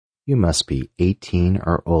You must be 18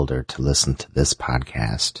 or older to listen to this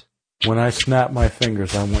podcast. When I snap my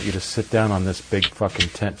fingers, I want you to sit down on this big fucking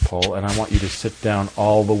tent pole, and I want you to sit down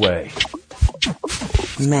all the way.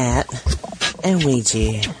 Matt and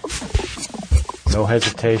Ouija. No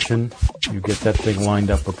hesitation. You get that thing lined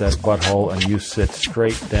up with that butthole, and you sit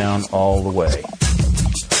straight down all the way.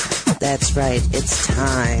 That's right. It's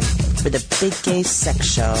time for the Big Gay Sex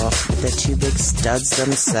Show with the two big studs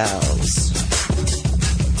themselves.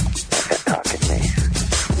 Talking to me.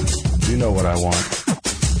 You know what I want.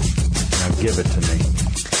 Now give it to me.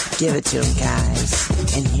 Give it to them, guys.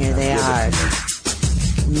 And here they are.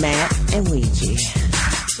 Matt and Ouija.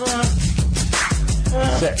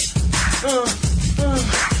 Sit.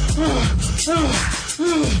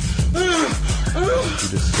 You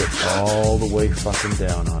just sit all the way fucking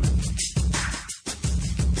down on it.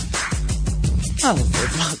 Oh, for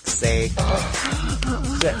fuck's sake.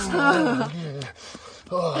 Sit.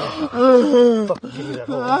 Fucking give me that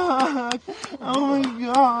hole. Oh my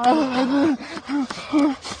god.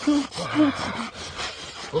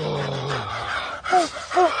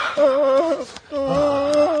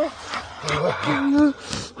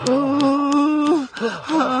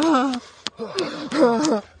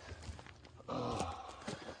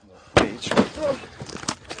 Beach.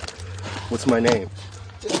 What's my name?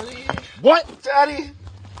 Daddy. What? Daddy?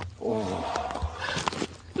 Oh.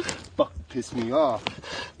 Fuck pissed me off.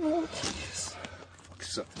 Oh, please. Fuck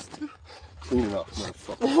sucks. Clean it up,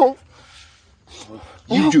 motherfucker.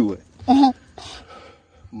 You do it. Oh.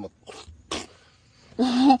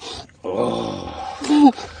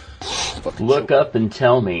 Look up and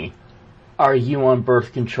tell me, are you on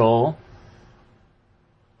birth control?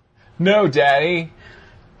 No, Daddy.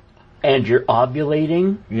 And you're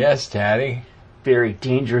ovulating? Yes, Daddy. Very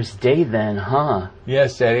dangerous day then, huh?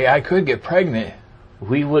 Yes, Daddy. I could get pregnant.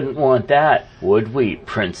 We wouldn't want that, would we,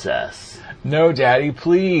 princess? No, Daddy,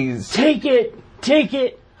 please. Take it! Take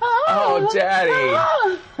it! Oh, Daddy.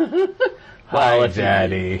 Well, Hi,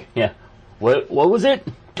 Daddy. Yeah. What was it?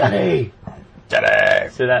 Daddy! Daddy.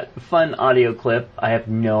 So that fun audio clip, I have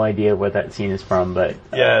no idea what that scene is from, but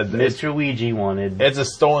Yeah, Mr. Ouija wanted... It's a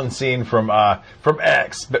stolen scene from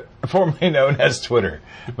X, but formerly known as Twitter.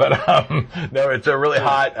 But no, it's a really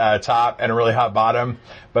hot top and a really hot bottom.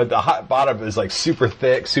 But the hot bottom is like super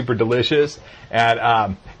thick, super delicious, and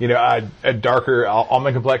a darker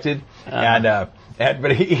almond complected,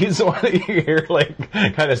 but he's the one that you hear like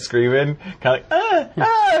kind of screaming, kind of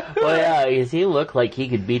like Well, yeah, because he looked like he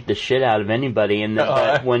could beat the shit out of anybody, and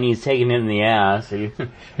but when he's taking it in the ass,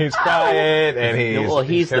 he's crying, and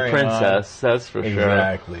he's the princess, that's for sure.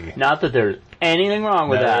 Exactly. Not that there's anything wrong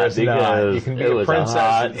with that, because you can be it a was princess a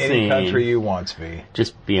hot in any scene. country you want to be.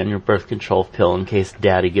 Just be on your birth control pill in case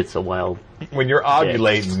Daddy gets a wild. When you're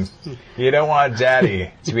ovulating, you don't want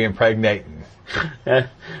Daddy to be impregnating.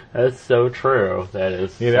 That's so true. That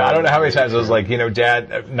is. I don't know how many times I was like,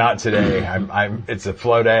 Dad, not today. It's a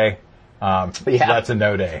flow day. So that's a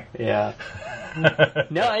no day. Yeah.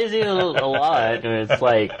 No, I see it a lot. It's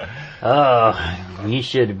like, oh, you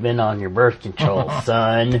should have been on your birth control,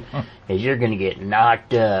 son, because you're gonna get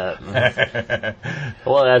knocked up.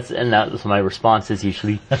 Well, that's my response is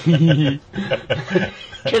usually, because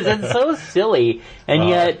it's so silly, and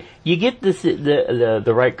yet you get this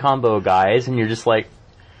the right combo of guys, and you're just like,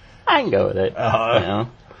 I can go with it.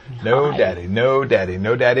 No, Daddy, no, Daddy,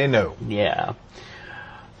 no, Daddy, no. Yeah.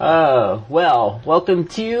 Well, welcome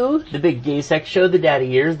to the Big Gay Sex Show, the Daddy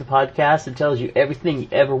Years, the podcast that tells you everything you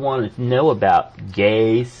ever wanted to know about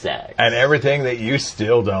gay sex. And everything that you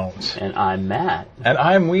still don't. And I'm Matt. And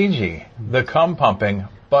I'm Ouija, the cum-pumping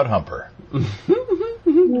butt humper.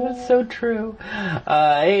 That's so true.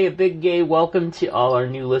 Hey, a big gay welcome to all our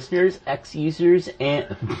new listeners, ex-users,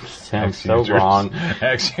 and... sounds so wrong.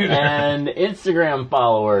 Ex-users. And Instagram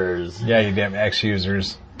followers. Yeah, you damn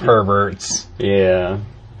ex-users. Perverts. Yeah.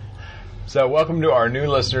 So, welcome to our new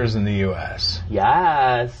listeners in the U.S.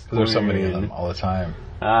 Yes. Because there's so many of them all the time.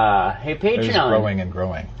 Hey, Patreon. They're just growing and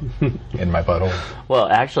growing in my butthole. Well,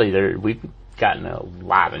 actually, we've gotten a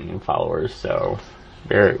lot of new followers, so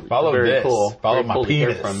very cool. Follow very my cool penis.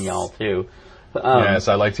 To hear from y'all too. Yes,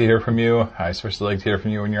 I like to hear from you. I especially like to hear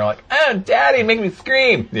from you when you're like, "Oh, Daddy, make me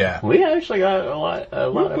scream." Yeah. We actually got a lot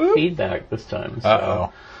of feedback this time. So.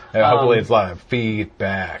 Uh-oh. Hopefully it's a lot of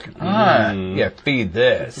feedback. Yeah, feed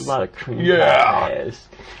this. A lot of cream pies.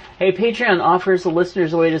 Hey, Patreon offers the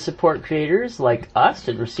listeners a way to support creators like us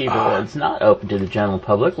and receive rewards not open to the general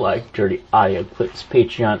public, like dirty audio clips,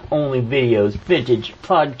 Patreon-only videos, vintage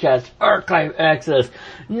podcast, archive access,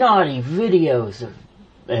 naughty videos,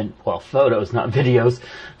 photos, not videos,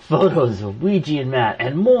 photos of Ouija and Matt,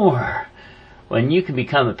 and more. when you can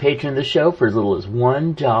become a patron of the show for as little as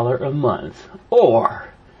 $1 a month, or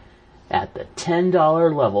at the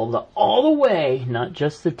 $10 level, all the way, not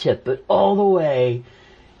just the tip, but all the way,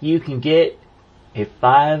 you can get a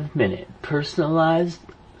 5-minute personalized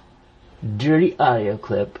dirty audio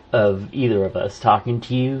clip of either of us talking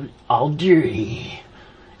to you all dirty.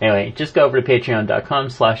 Anyway, just go over to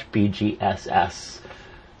patreon.com/BGSS.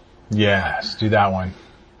 Yes, do that one.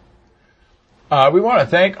 We want to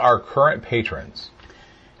thank our current patrons.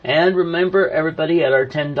 And remember, everybody, at our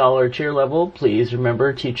 $10 tier level, please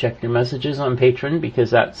remember to check your messages on Patreon,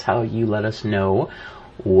 because that's how you let us know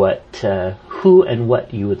what, who and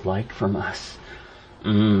what you would like from us.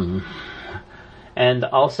 And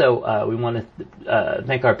also, we want to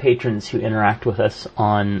thank our patrons who interact with us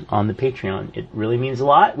on the Patreon. It really means a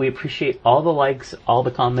lot. We appreciate all the likes, all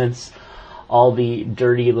the comments, all the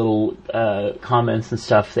dirty little comments and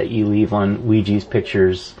stuff that you leave on Ouija's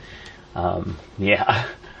pictures. Yeah.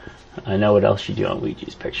 I know what else you do on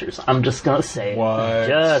Ouija's pictures. I'm just going to say it. What?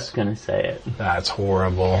 Just going to say it. That's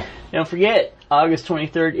horrible. Don't forget, August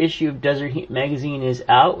 23rd issue of Desert Heat Magazine is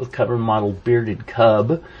out with cover model Bearded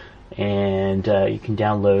Cub. And you can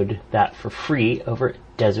download that for free over at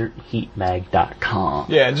desertheatmag.com.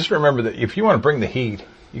 Yeah, and just remember that if you want to bring the heat,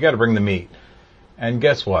 you got to bring the meat. And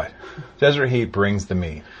guess what? Desert Heat brings the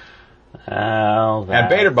meat. Oh, and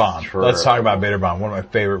Beta Bomb. True. Let's talk about Beta Bomb, one of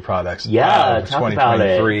my favorite products. Yeah, talk about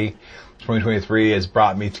it. 2023 has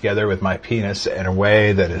brought me together with my penis in a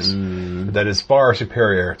way that is far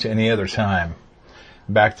superior to any other time.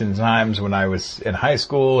 Back in times when I was in high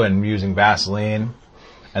school and using Vaseline,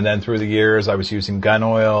 and then through the years I was using gun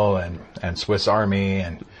oil and Swiss Army.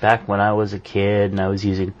 And back when I was a kid and I was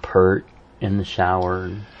using Pert in the shower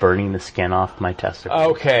and burning the skin off my testicles.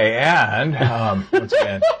 Okay, and once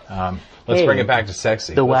again, let's bring it back to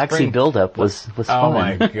sexy. The waxy buildup was fun. Oh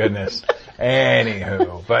my goodness.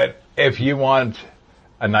 Anywho, but if you want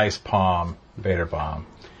a nice palm, Beta Bomb.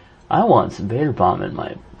 I want some Beta Bomb in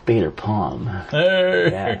my Beta palm.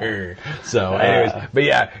 Yeah. So, anyways, but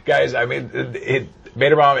yeah, guys, I mean,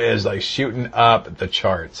 Beta Bomb is like shooting up the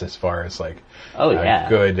charts as far as like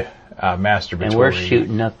good masturbatory. And we're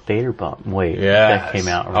shooting up Beta Bomb. Wait, yes. That came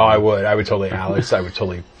out wrong. Oh, I would totally, Alex, I would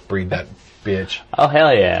totally breed that bitch. Oh,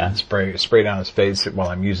 hell yeah. Spray down his face while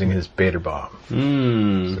I'm using his Beta Bomb.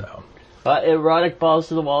 So. Erotic balls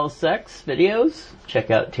to the wall sex videos. Check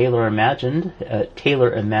out Taylor Imagined at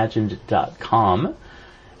taylorimagined.com.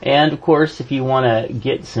 And, of course, if you want to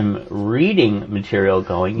get some reading material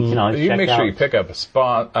going, you can always check out... You make sure you pick up a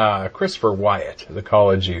Christopher Wyatt, The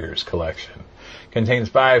College Years collection. Contains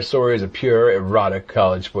 5 stories of pure, erotic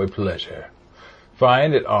college boy pleasure.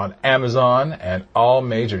 Find it on Amazon and all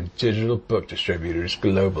major digital book distributors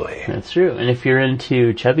globally. That's true. And if you're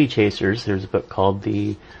into chubby chasers, there's a book called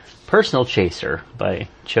The Personal Chaser by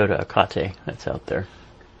Chota Akate that's out there.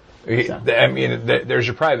 I mean, there's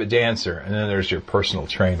your private dancer, and then there's your personal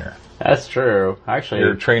trainer. That's true. Actually,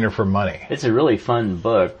 your trainer for money. It's a really fun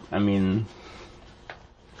book. I mean,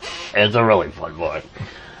 it's a really fun book.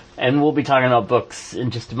 And we'll be talking about books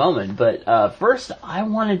in just a moment. But first, I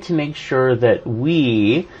wanted to make sure that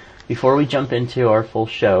before we jump into our full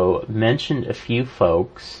show, mentioned a few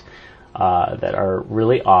folks that are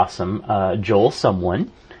really awesome. Joel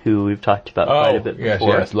Someone, who we've talked about quite a bit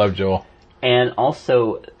before. Yes, love Joel. And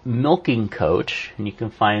also Milking Coach, and you can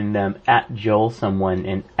find them at Joel Someone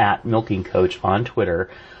and at Milking Coach on Twitter.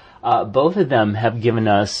 Both of them have given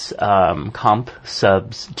us comp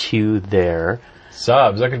subs to their...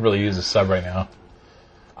 Subs? I could really use a sub right now.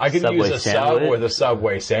 I could Subway use a sandwich? sub with a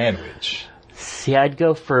Subway sandwich. See, I'd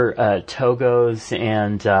go for Togos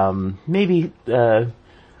and maybe...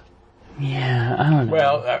 yeah, I don't know.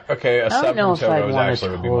 Well, okay, a sub from Togos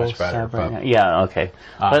actually would be much better. Right yeah, okay.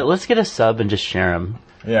 But let's get a sub and just share them.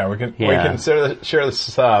 Yeah, we can share the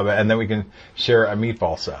sub, and then we can share a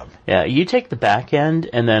meatball sub. Yeah, you take the back end,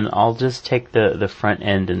 and then I'll just take the front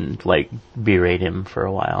end and, like, berate him for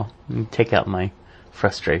a while. And take out my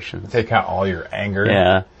frustrations. Take out all your anger.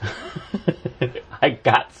 Yeah. I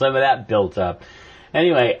got some of that built up.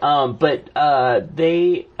 Anyway,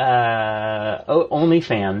 they,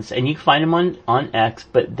 OnlyFans, and you can find them on X,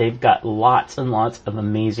 but they've got lots and lots of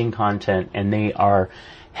amazing content, and they are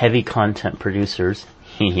heavy content producers,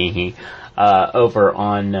 over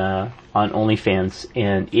on OnlyFans,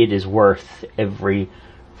 and it is worth every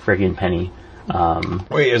friggin' penny.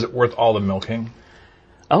 Wait, is it worth all the milking?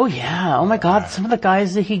 Oh yeah, oh my god, some of the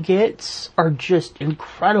guys that he gets are just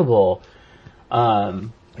incredible.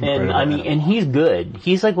 And I mean, and he's good.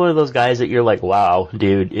 He's like one of those guys that you're like, wow,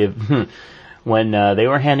 dude, if, when, they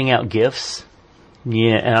were handing out gifts,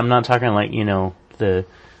 yeah, and I'm not talking like, the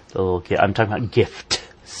The little kid. I'm talking about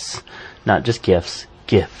gifts, not just gifts.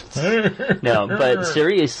 Gifts. No, but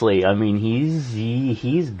seriously, I mean,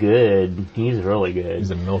 he's good. He's really good.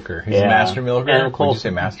 He's a milker. He's a master milker. And Would you say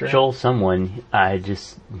master? Joel,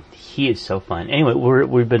 he is so fun. Anyway,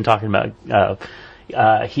 we've been talking about.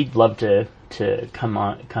 He'd love to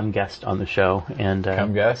come guest on the show and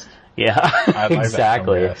come guest. Yeah, I'd like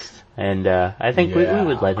exactly. That come guest. And I think we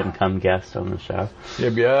would let him come guest on the show.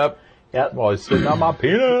 Yep. While he's sitting on my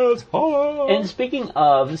penis. Hello. And speaking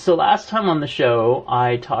of, so last time on the show,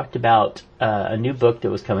 I talked about a new book that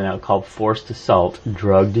was coming out called Forced Assault,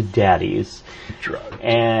 Drugged Daddies.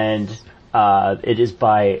 And it is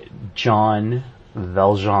by John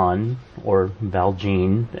Valjean, or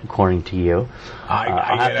Valjean, according to you.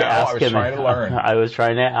 I was trying to learn.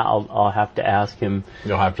 I'll have to ask him.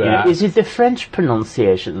 You'll have to ask. Is it the French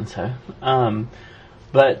pronunciation, sir?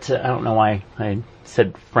 But I don't know why I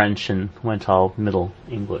said French and went all Middle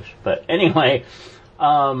English. But anyway,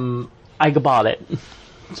 I bought it.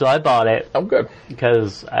 So I bought it. Oh, good.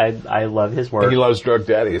 Because I love his work. And he loves drug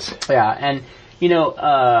daddies. Yeah, and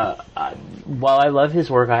while I love his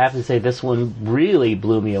work, I have to say this one really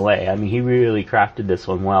blew me away. I mean, he really crafted this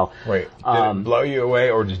one well. Wait, did it blow you away,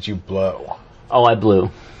 or did you blow? Oh, I blew.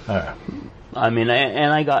 I mean,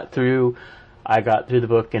 I got through the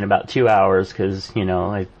book in about 2 hours because,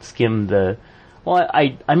 I skimmed the... Well,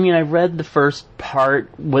 I read the first part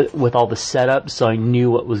with all the setup, so I knew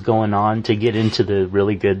what was going on to get into the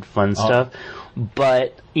really good, fun stuff.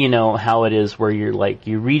 But, how it is where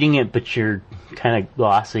you're reading it, but you're kind of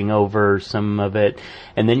glossing over some of it,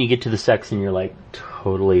 and then you get to the sex and you're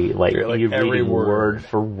totally, you're reading word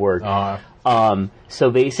for word. So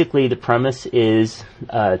basically the premise is, 2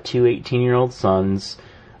 18-year-old sons,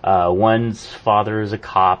 one's father is a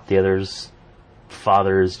cop, the other's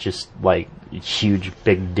father is just huge,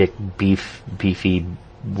 big dick, beefy,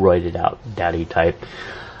 roided out daddy type.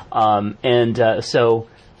 So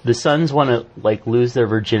the sons want to lose their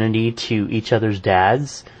virginity to each other's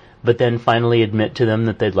dads, but then finally admit to them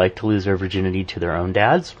that they'd like to lose their virginity to their own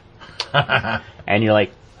dads. And you're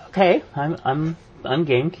like, okay, I'm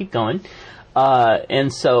game, keep going.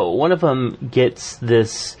 And so one of them gets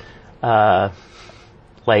this, drug,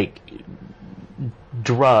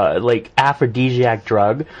 aphrodisiac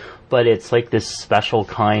drug, but it's this special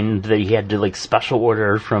kind that he had to special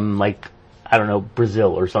order from I don't know,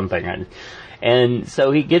 Brazil or something. And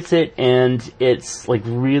so he gets it, and it's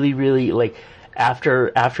really, really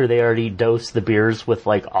after they already dose the beers with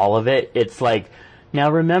all of it, it's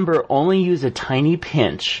now remember, only use a tiny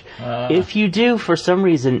pinch. If you do, for some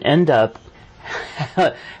reason, end up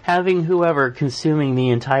having whoever consuming the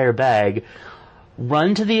entire bag,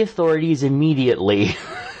 run to the authorities immediately.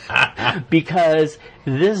 Because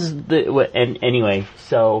anyway,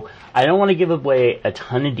 so I don't want to give away a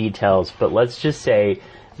ton of details, but let's just say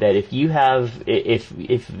that if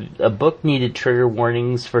a book needed trigger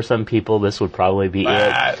warnings for some people, this would probably be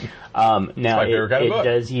it. Now it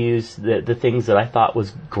does use the things that I thought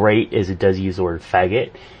was great is it does use the word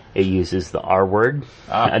faggot. It uses the R word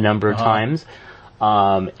a number of times.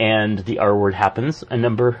 And the R word happens a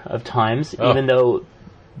number of times, even though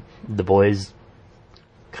the boys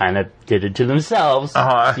kind of did it to themselves,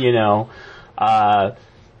 it's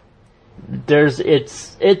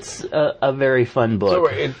a very fun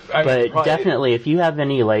book. So definitely, if you have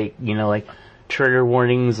any trigger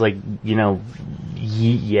warnings,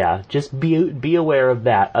 just be aware of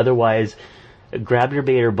that. Otherwise, grab your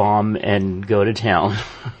Bader bomb and go to town.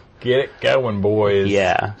 Get it going, boys.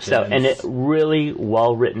 Yeah. So, and it really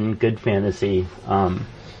well written, good fantasy. Well,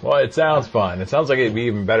 it sounds fun. It sounds like it'd be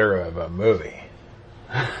even better of a movie.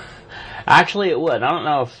 Actually, it would. I don't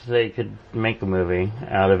know if they could make a movie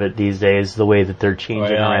out of it these days, the way that they're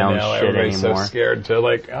changing around shit everybody's anymore. So scared to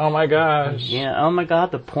oh my gosh. Yeah, oh my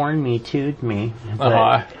god, the porn me too'd me.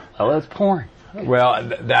 But, oh, it's porn. Well,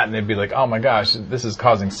 that and they'd be oh my gosh, this is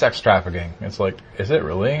causing sex trafficking. It's is it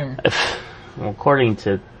really? Well, according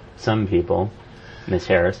to some people, Miss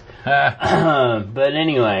Harris. But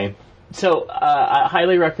anyway, so I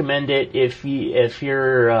highly recommend it if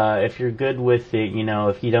you're good with it.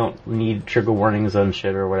 If you don't need trigger warnings on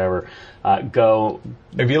shit or whatever, go.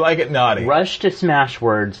 If you like it naughty, rush to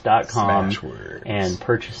smashwords.com and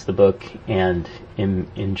purchase the book and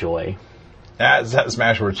enjoy. That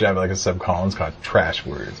Smashwords should have a subcolumn called trash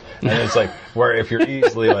words, and it's where if you're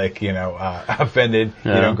easily offended,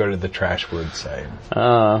 you don't go to the trash word site.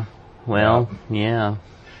 Yeah.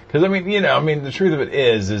 Because the truth of it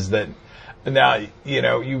is that now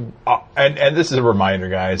you and this is a reminder,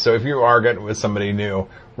 guys. So if you are getting with somebody new,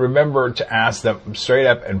 remember to ask them straight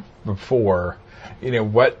up and before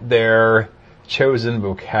what their chosen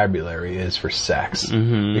vocabulary is for sex.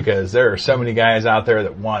 Because there are so many guys out there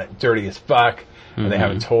that want it dirty as fuck, and they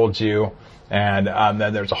haven't told you. And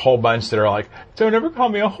then there's a whole bunch that are like, don't ever call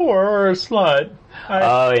me a whore or a slut.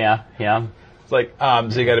 Oh, yeah. It's like,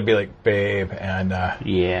 so you gotta be like, babe, and,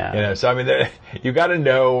 Yeah. you know, so I mean, you gotta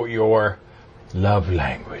know your love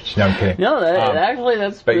language. No, I'm kidding. No, actually,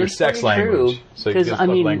 that's but your that's sex pretty language. true. So Because I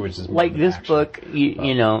mean, language is more like than this action. book,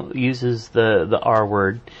 you know, uses the R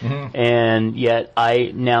word, and yet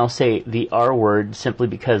I now say the R word simply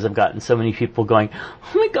because I've gotten so many people going,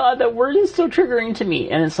 "Oh my God, that word is so triggering to me,"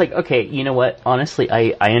 and it's like, okay, you know what? Honestly,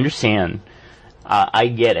 I understand. I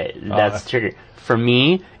get it. That's triggering for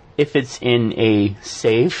me. If it's in a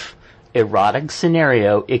safe, erotic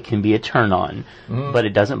scenario, it can be a turn on, but it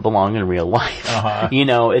doesn't belong in real life. You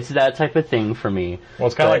know, it's that type of thing for me. Well,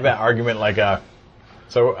 it's kind of like that argument, like, the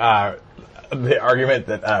argument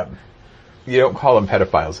that, you don't call them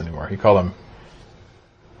pedophiles anymore. You call them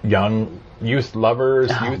youth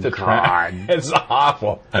lovers, youth attract. It's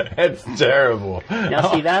awful. It's terrible.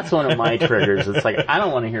 Now, see, that's one of my triggers. It's like, I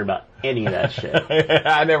don't want to hear about any of that shit.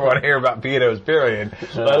 I never want to hear about pedos, period.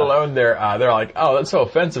 Let alone they're like, oh, that's so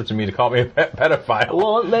offensive to me to call me a pedophile.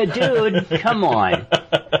 Well, dude, come on.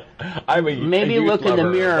 Maybe look in the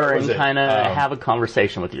mirror and kind of have a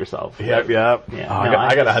conversation with yourself. Yep. Yeah,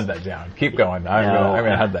 I gotta hunt that down. Keep going. I'm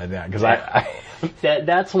gonna hunt that down because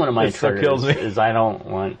that's one of my It still triggers. kills me. Is I don't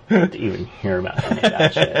want to even hear about any of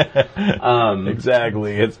that shit.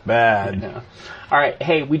 exactly. It's bad. Yeah. All right.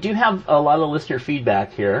 Hey, we do have a lot of listener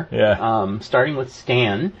feedback here. Yeah. Starting with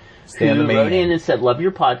Stan. Stan the who wrote man. in and said, "Love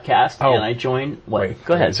your podcast," and I joined. What? Wait,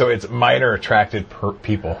 Go ahead. So it's minor attracted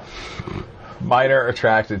people. Minor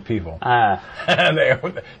attracted people.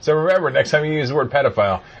 So remember, next time you use the word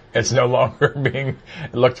pedophile, it's no longer being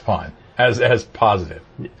looked upon as positive.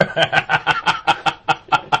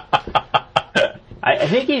 I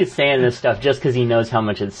think he's saying this stuff just because he knows how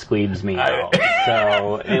much it squeebs me out.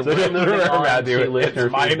 So, and we're moving on to listener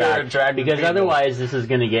feedback, because otherwise this is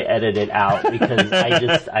going to get edited out because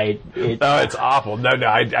No, it's awful. No,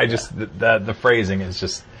 I just, the phrasing is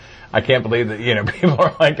just, I can't believe that, you know, people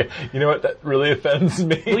are like, you know what, that really offends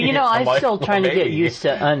me. Well, you know, I'm still trying to get used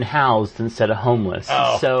to unhoused instead of homeless.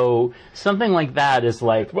 Oh. So something like that is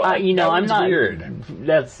like, you know, I'm not. Weird.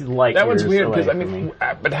 That's like That one's weird because, I me. mean,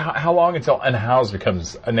 but how long until unhoused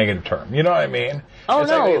becomes a negative term? You know what I mean? Oh, it's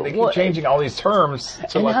no. Like they keep changing all these terms.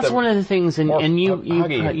 And that's one of the things, and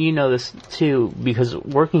you know this too, because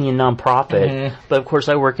working in nonprofit, but of course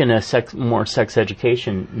I work in a more sex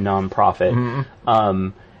education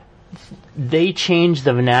nonprofit. They change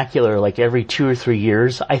the vernacular like every 2 or 3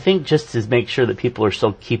 years, I think, just to make sure that people are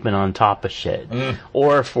still keeping on top of shit,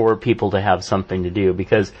 or for people to have something to do,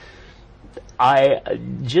 because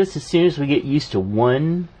just as soon as we get used to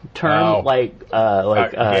one term,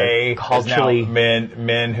 gay, culturally,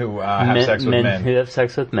 men who have sex with men. who have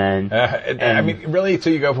sex with men. I mean, really,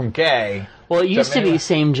 until you go from gay. Well, it used to be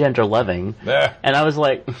same gender loving, and I was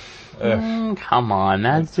like, come on,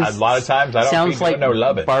 that's just a lot of times I don't sounds like no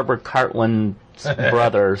love it. Barbara Cartland's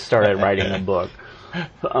brother started writing a book.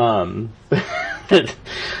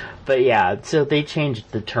 But yeah, so they change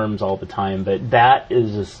the terms all the time, but that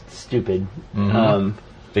is just stupid.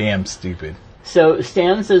 Damn stupid. So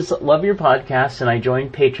Stan says, "Love your podcast, and I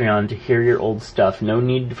joined Patreon to hear your old stuff. No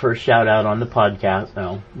need for a shout out on the podcast."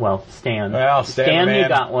 No, well, Stan. Well, Stan, you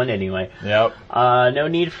got one anyway. Yep. No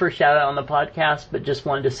need for a shout out on the podcast, but just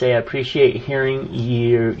wanted to say I appreciate hearing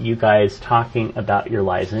you guys talking about your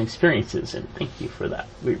lives and experiences, and thank you for that.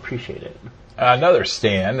 We appreciate it. Another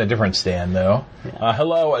Stan, a different Stan though. Yeah.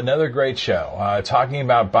 Hello, another great show. Talking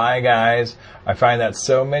about bi guys, I find that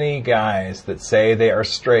so many guys that say they are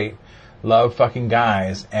straight love fucking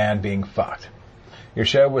guys and being fucked. Your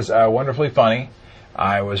show was wonderfully funny.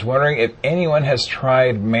 I was wondering if anyone has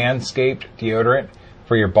tried Manscaped deodorant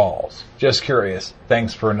for your balls. Just curious.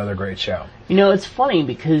 Thanks for another great show. You know, it's funny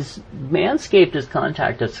because Manscaped has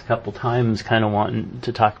contacted us a couple times kind of wanting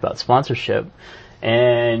to talk about sponsorship.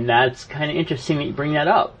 And that's kind of interesting that you bring that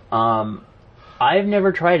up. I've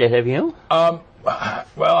never tried it. Have you? Well,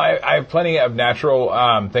 I have plenty of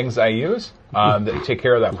natural things I use that take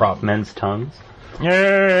care of that problem. Men's tongues.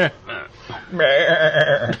 No,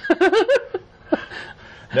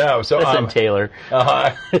 so Listen, Taylor.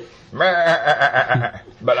 But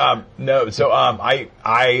no, so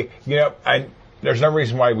there's no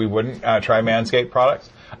reason why we wouldn't try Manscaped products.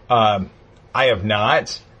 I have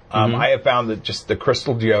not. I have found that just the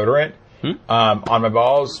crystal deodorant on my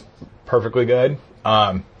balls, perfectly good.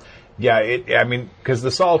 Because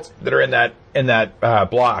the salts that are in that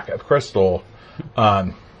block of crystal,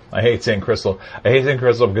 I hate saying Crystal. I hate saying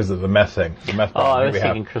Crystal because of the meth thing. The meth Oh, bomb I was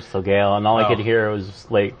thinking Crystal Gale, and all I could hear was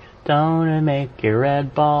like, "Don't it make your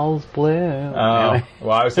red balls blue?" Oh,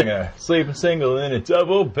 well, I was thinking sleeping single in a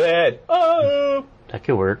double bed. Oh, that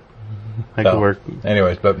could work. That could work.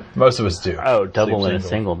 Anyways, but most of us do. Oh, double Sleep in a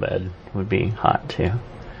single bed would be hot too.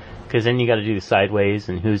 Because then you got to do the sideways,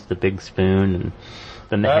 and who's the big spoon, and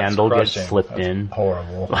then the handle gets slipped in.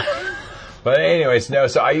 Horrible. But anyways, no.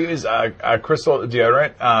 So I use a Crystal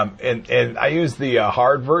deodorant, and I use the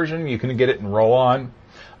hard version. You can get it in roll-on.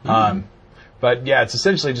 But yeah, it's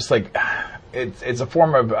essentially just like it's a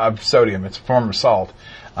form of sodium. It's a form of salt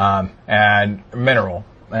and mineral,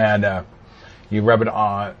 and you rub it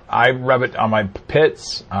on. I rub it on my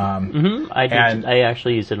pits. I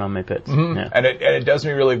actually use it on my pits. Yeah. And it does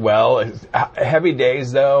me really well. Heavy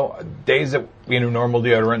days though, days that normal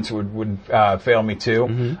deodorants would fail me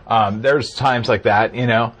too. There's times like that,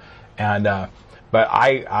 and but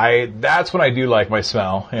I that's when I do like my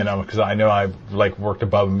smell, because I know I've like worked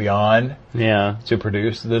above and beyond to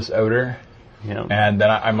produce this odor. Yeah. And then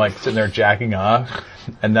I'm like sitting there jacking off,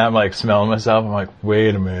 and then I'm like smelling myself. I'm like,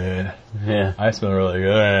 wait a minute. Yeah. I smell really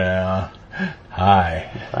good now.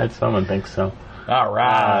 Hi. Glad someone thinks so. All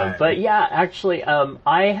right. But yeah, actually,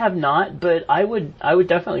 I have not, but I would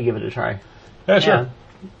definitely give it a try. Yeah, sure.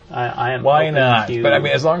 I am. Why not? But I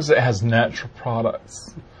mean, as long as it has natural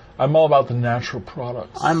products. I'm all about the natural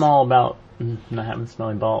products. I'm all about not having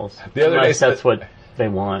smelly balls. The other day, that's what they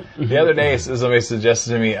want. The other day, somebody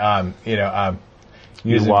suggested to me,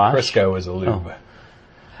 using Crisco as a lube. Oh.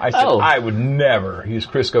 I said, I would never use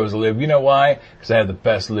Crisco as a lube. You know why? Because I have the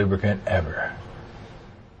best lubricant ever.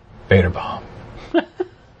 Beta Bomb.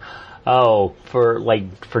 Oh, for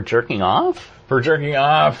jerking off? For jerking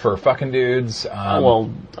off, for fucking dudes.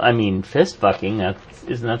 Well, I mean, fist fucking,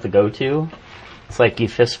 isn't that the go-to? It's like you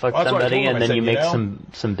fist fuck somebody and then you make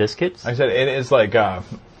some biscuits? I said, it is like,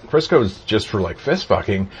 Crisco is just for like fist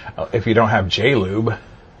fucking if you don't have J-Lube.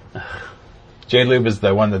 J-Lube is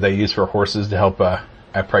the one that they use for horses to help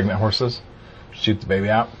pregnant horses shoot the baby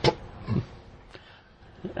out.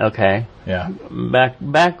 Okay. Yeah.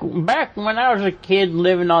 Back when I was a kid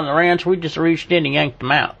living on the ranch, we just reached in and yanked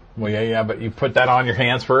them out. Well, yeah, but you put that on your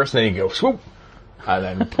hands first, and then you go swoop, and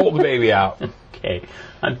then pull the baby out. Okay.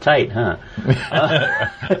 I'm tight, huh?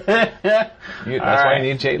 That's why you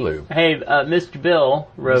need J-Lube. Hey, Mr. Bill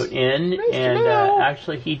wrote in, and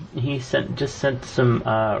actually he sent some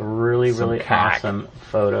really awesome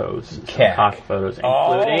photos, cock photos,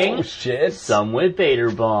 including some with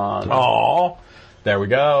Bader Bomb. Oh, there we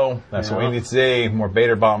go. That's what we need to see. More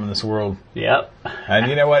Bader Bomb in this world. Yep. And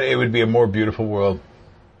you know what? It would be a more beautiful world.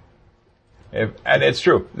 And it's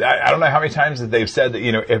true. I don't know how many times that they've said that,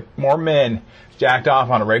 if more men jacked off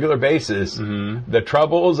on a regular basis, the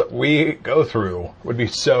troubles we go through would be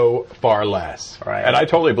so far less. Right. And I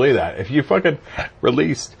totally believe that. If you fucking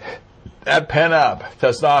released that pent-up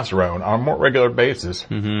testosterone on a more regular basis,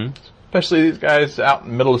 especially these guys out in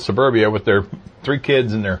the middle of suburbia with their 3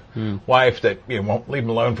 kids and their wife that won't leave them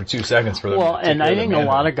alone for 2 seconds for them. Well, and I think a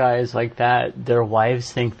lot of guys like that, their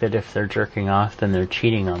wives think that if they're jerking off, then they're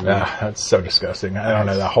cheating on them. That's so disgusting. I don't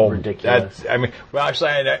know the whole ridiculous.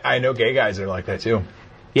 Actually, I know gay guys that are like that too.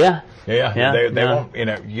 Yeah. Yeah. They won't.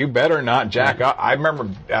 You better not jack off. I remember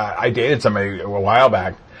I dated somebody a while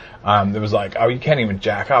back. That was like, oh, you can't even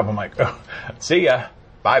jack off. I'm like, oh, see ya.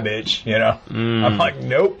 Bye, bitch. I'm like,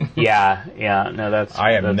 nope. Yeah. No,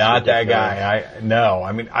 I am not that guy.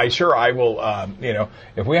 I will.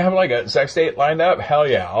 If we have like a sex date lined up, hell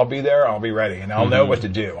yeah, I'll be there. I'll be ready, and I'll know what to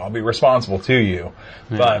do. I'll be responsible to you.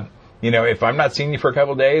 But if I'm not seeing you for a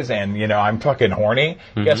couple of days and I'm fucking horny,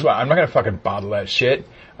 guess what? I'm not gonna fucking bottle that shit.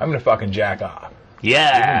 I'm gonna fucking jack off.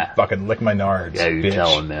 Yeah. Fucking lick my nards. Yeah, you're bitch.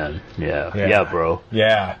 telling, man. Yeah, bro.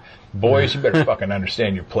 Yeah. Boys, you better fucking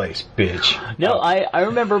understand your place, bitch. No, I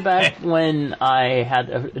remember back when I had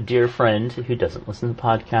a dear friend who doesn't listen to the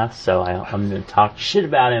podcast, so I'm going to talk shit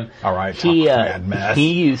about him. All right, he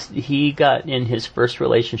got in his first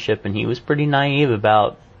relationship, and he was pretty naive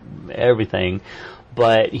about everything,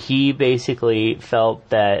 but he basically felt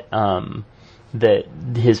that that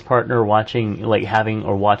his partner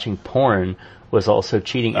watching porn was also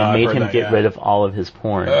cheating, and made him get rid of all of his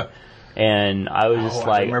porn. And I was just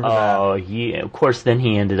like, of course then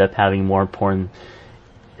he ended up having more porn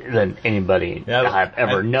than anybody I've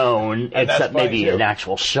ever known, and except maybe an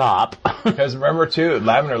actual shop. Because remember too,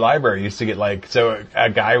 Lavender Library used to get like, so a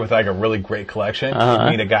guy with like a really great collection would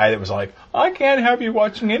meet a guy that was like, I can't have you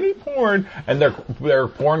watching any porn, and their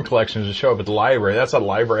porn collections would show up at the library. That's what the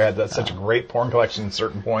library had. That's such a great porn collection at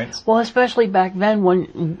certain points. Well, especially back then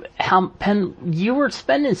when you were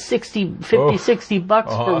spending $60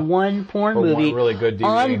 for one porn movie one really good DVD.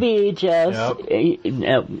 On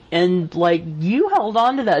VHS, and like you held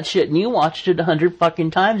on to that shit and you watched it 100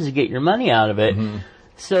 fucking times to get your money out of it. Mm-hmm.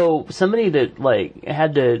 So somebody that like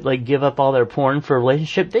had to like give up all their porn for a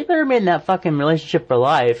relationship, they better be in that fucking relationship for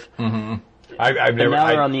life. Mm-hmm. I've never. Now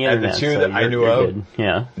they're on the internet. The two that I knew of, good.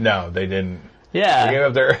 Yeah. No, they didn't. Yeah. They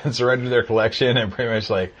gave up surrendered their collection and pretty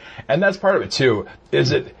much like, and that's part of it too.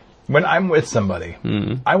 Is it when I'm with somebody,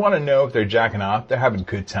 I want to know if they're jacking off, they're having a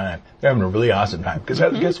good time, they're having a really awesome time. Because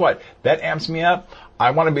guess what? That amps me up.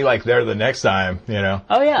 I want to be like there the next time, you know.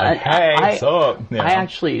 Oh yeah. Like, hey, what's up? You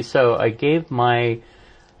know? I gave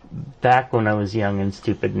back when I was young and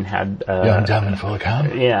stupid and had young, dumb, and full of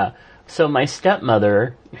cum. Yeah. So my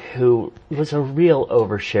stepmother, who was a real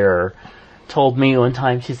oversharer, told me one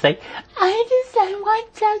time, she's like, I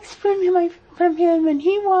want sex from him and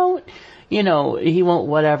he won't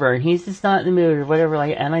whatever, and he's just not in the mood or whatever.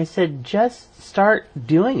 Like, and I said, just start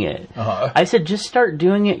doing it. Uh-huh. I said, just start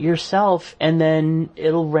doing it yourself, and then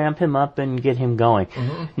it'll ramp him up and get him going.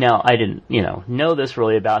 Mm-hmm. Now, I didn't, know this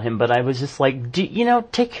really about him, but I was just like,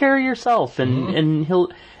 take care of yourself, and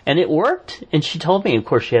and it worked. And she told me, of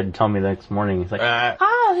course, she had to tell me the next morning. It's like,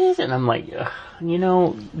 and I'm like,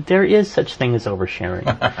 there is such thing as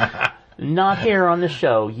oversharing. Not here on the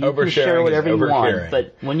show. You can share whatever you want.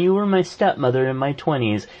 But when you were my stepmother in my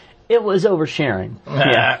 20s, it was oversharing.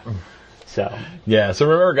 Yeah. So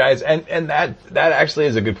remember, guys, and that actually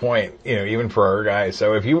is a good point, even for our guys.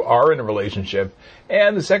 So if you are in a relationship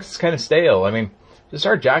and the sex is kind of stale, I mean, just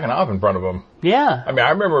start jacking off in front of them. Yeah. I mean,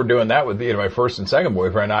 I remember doing that with, my first and second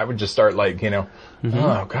boyfriend. I would just start like, oh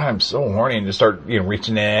God, I'm so horny, and just start,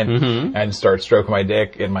 reaching in and start stroking my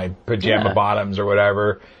dick in my pajama bottoms or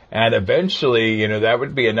whatever. And eventually, that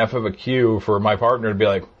would be enough of a cue for my partner to be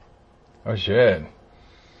like, oh shit,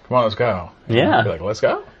 come on, let's go. Yeah. Be like, let's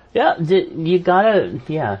go. Yeah, you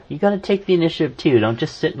gotta take the initiative too. Don't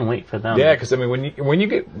just sit and wait for them. Yeah, because I mean, when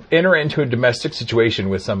you enter into a domestic situation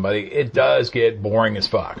with somebody, it does get boring as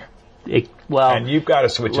fuck. And you've got to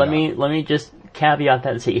switch it up. Let me just caveat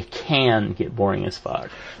that and say it can get boring as fuck.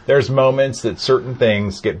 There's moments that certain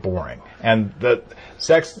things get boring, and that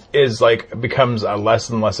sex becomes a less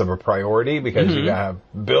and less of a priority because you have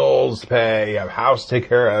bills to pay, you have a house to take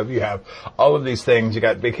care of, you have all of these things, you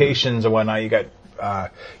got vacations and whatnot, you got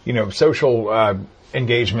social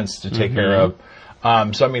engagements to take care of.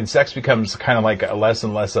 So I mean, sex becomes kind of like a less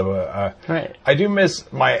and less of a. Right. I do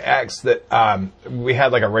miss my ex that we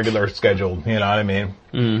had like a regular schedule. You know what I mean?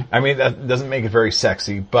 Mm. I mean, that doesn't make it very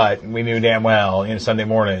sexy, but we knew damn well, Sunday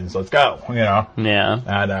mornings, let's go. Yeah.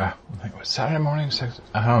 And I think it was Saturday morning,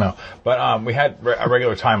 I don't know, but we had a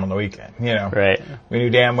regular time on the weekend. Right. We knew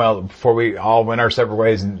damn well before we all went our separate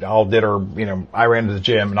ways and all did our. I ran to the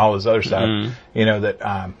gym and all this other stuff.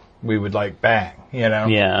 That we would like bang.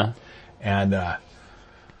 Yeah. And.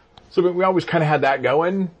 So we always kind of had that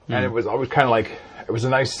going, and it was always kind of like, it was a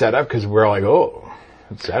nice setup because we're like, oh,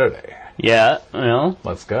 it's Saturday. Yeah, well.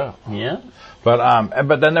 Let's go. Yeah.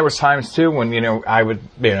 But then there was times too when, I would,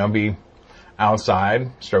 be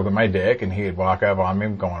outside stroking my dick, and he'd walk up on me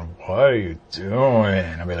going, what are you doing?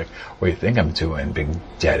 I'd be like, what do you think I'm doing, Big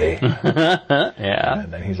Daddy? Yeah.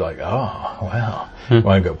 And then he's like, oh, well, you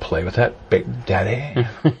want to go play with that, Big Daddy?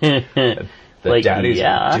 The daddies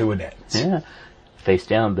are doing it. Yeah. Face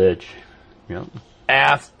down, bitch. Yep.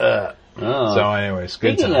 Ass up. Oh. So anyways,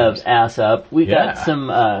 good Speaking times. of ass up, we got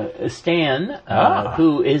some Stan,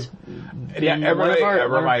 who is a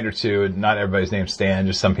reminder too, not everybody's name's Stan,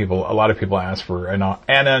 just a lot of people ask for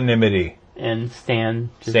anonymity. And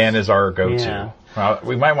Stan is our go-to. Yeah. Well,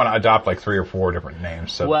 we might want to adopt like 3 or 4 different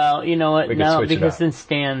names. So well, you know what? No, because then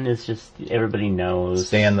Stan is just, everybody knows.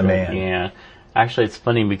 Stan the man. Yeah. Actually, it's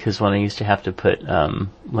funny because when I used to have to put,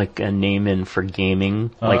 like a name in for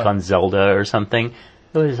gaming, like on Zelda or something,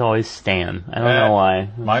 it was always Stan. I don't know why.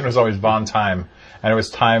 Mine was always Von Time. And it was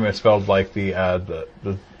time, it spelled like the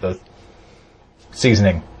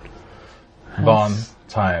seasoning. Von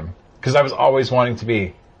Time. Because I was always wanting to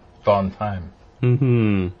be Von Time.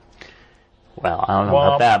 Mm-hmm. Well, I don't know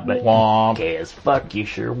about that, but gay as fuck, you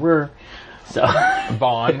sure were. So.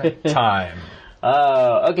 Von Time.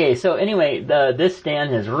 Okay, so anyway, this Stan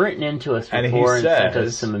has written into us And he before and sent says-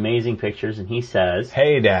 us some amazing pictures, and he says,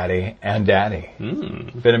 Hey, Daddy and Daddy.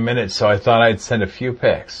 Been a minute, so I thought I'd send a few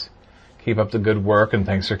pics. Keep up the good work, and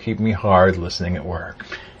thanks for keeping me hard listening at work.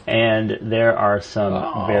 and there are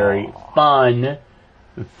some very fun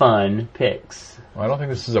pics. Well, I don't think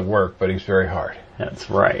this is at work, but he's very hard. That's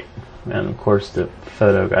right. And of course the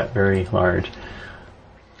photo got very large.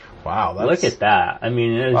 Wow, that's... Look at that. I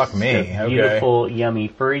mean, it's Fuck me, a okay. beautiful, yummy,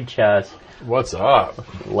 furry chest, What's up?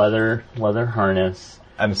 leather harness,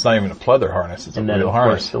 And it's not even a pleather harness, it's and a then real of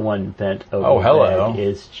harness. course the one bent over Oh, hello. the head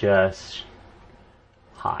is just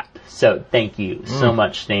hot. So thank you so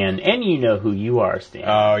much, Stan. And you know who you are, Stan.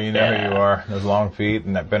 Oh, you know Yeah. who you are. Those long feet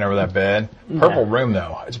and that bent over that bed. Purple room,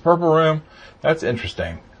 though. It's a purple room. That's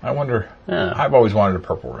interesting. I wonder... Yeah. I've always wanted a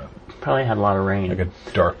purple room. Probably had a lot of rain. Like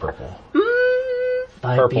a dark purple.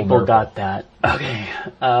 5 purple people nurple. got that. Okay.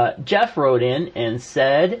 Jeff wrote in and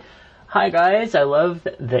said, Hi guys, I love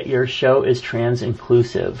that your show is trans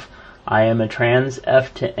inclusive. I am a trans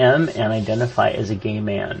F to M and identify as a gay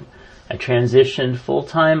man. I transitioned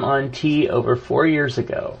full-time on T over 4 years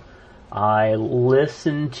ago. I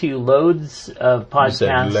listen to loads of podcasts.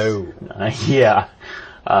 You said low. Yeah.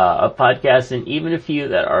 Of podcasts, and even a few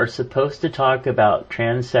that are supposed to talk about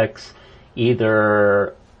trans sex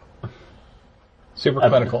either Super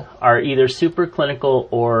clinical. are either super clinical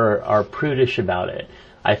or are prudish about it.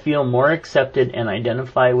 I feel more accepted and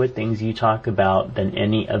identify with things you talk about than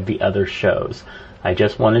any of the other shows. I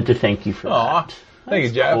just wanted to thank you for Aw. that. Thank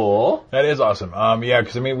you, Jeff. Cool. That is awesome. Yeah,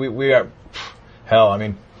 because, I mean, we got... Hell, I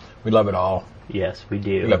mean, we love it all. Yes, we We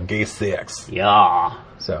do. love gay sex. Yeah,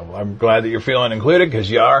 So I'm glad that you're feeling included, because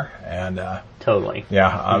you are. And, totally.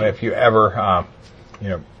 yeah, if you ever,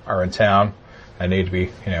 are in town, I need to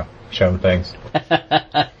be, shown things.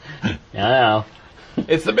 Yeah.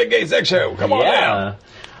 It's the Big Gay Sex Show. Come on down.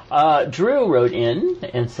 Yeah. Drew wrote in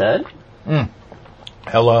and said,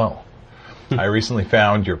 Hello. I recently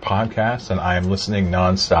found your podcast, and I am listening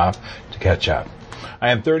nonstop to catch up. I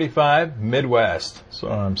am 35, Midwest. So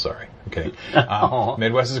I'm sorry. I'm kidding.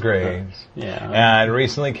 Midwest is great. yeah. And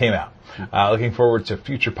recently came out. Looking forward to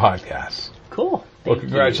future podcasts. Cool. Well, Thank you.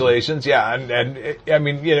 congratulations. Yeah, I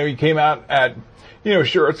mean, you came out at,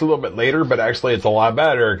 sure, it's a little bit later, but actually it's a lot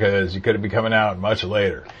better because you could be coming out much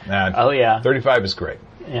later. And Oh, yeah. 35 is great.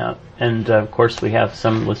 Yeah. And, of course, we have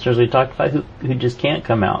some listeners we talked about who just can't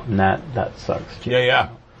come out, and that sucks. Too. Yeah.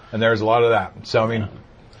 And there's a lot of that. So, I mean,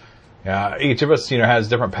 each of us, has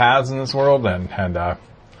different paths in this world, and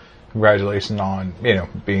congratulations on,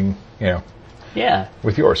 being, Yeah.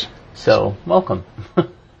 with yours. So, welcome.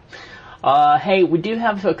 Hey, we do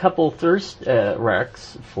have a couple thirst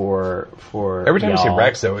recs for Every time you say y'all.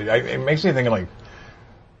 Rex, though, it makes me think of, like,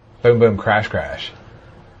 Boom Boom Crash Crash.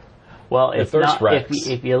 Well, it's thirst not. recs.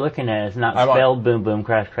 If you're looking at it, it's not I'm on- spelled boom boom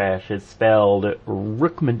crash crash. It's spelled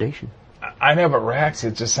recommendation. I know, but Rex,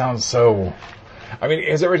 it just sounds so... I mean,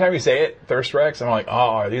 because every time you say it, Thirst Rex, I'm like, oh,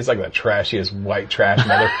 are these like the trashiest white trash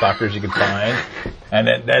motherfuckers you could find? And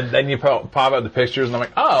then you pop out the pictures, and I'm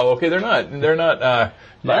like, oh, okay, they're not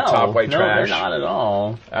top white trash. They're not at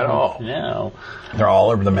all. At all. No. They're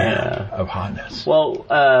all over the map of hotness.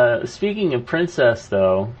 Well, speaking of princess,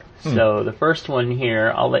 though, so the first one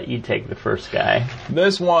here, I'll let you take the first guy.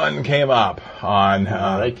 This one came up on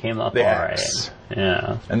They came up the all X. right.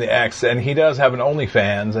 Yeah. And the X, and he does have an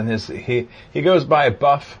OnlyFans, and he goes by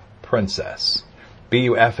Buff Princess,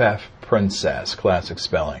 Buff Princess, classic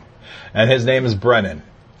spelling, and his name is Brennan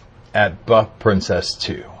at Buff Princess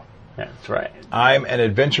 2. That's right. I'm an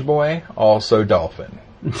adventure boy, also dolphin,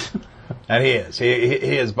 and he is.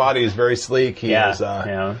 His body is very sleek. He is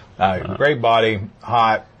great body,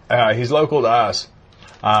 hot. He's local to us.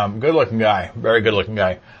 Good looking guy, very good looking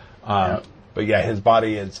guy. But yeah, his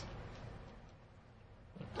body is.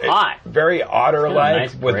 Hot. Very otter-like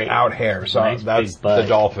Nice, without hair. So nice that's big butt. the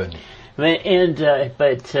dolphin. But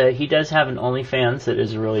he does have an OnlyFans that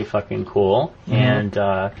is really fucking cool, and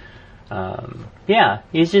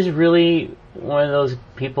he's just really one of those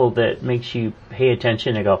people that makes you pay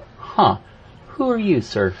attention and go, huh, who are you,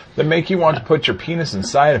 sir? That make you want to put your penis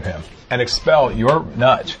inside of him and expel your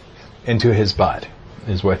nut into his butt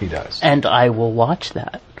is what he does. And I will watch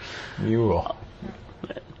that You will.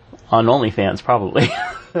 on OnlyFans, probably.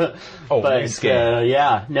 Oh, But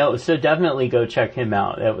so definitely go check him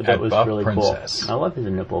out. That At was Buff really Princess. cool. I love his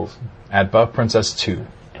nipples At Buff Princess 2.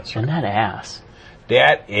 and that ass.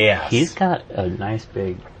 That ass. He's got a nice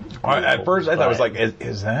big. At first, I thought it was like,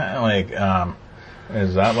 is that like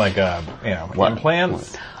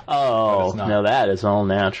implants? Oh it's not. no, that is all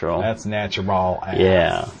natural. That's natural ass.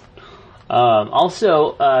 Yeah.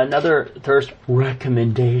 Also, another thirst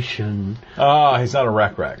recommendation. Oh, he's not a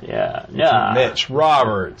wreck. Yeah. Mitch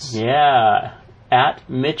Roberts. Yeah. At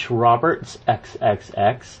Mitch Roberts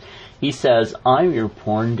XXX. He says, I'm your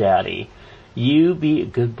porn daddy. You be a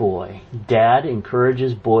good boy. Dad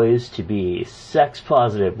encourages boys to be sex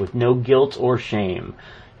positive with no guilt or shame.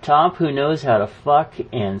 Top who knows how to fuck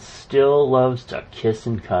and still loves to kiss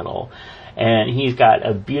and cuddle. And he's got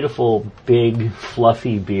a beautiful, big,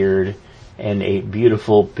 fluffy beard and a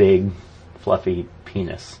beautiful, big, fluffy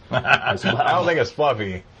penis as well. I don't think it's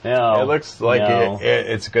fluffy. No, it looks like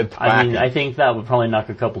it's a good thwack. I mean, I think that would probably knock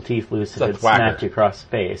a couple teeth loose if it smacked you across the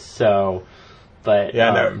face. So, but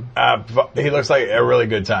he looks like a really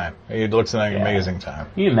good time. He looks like an amazing time.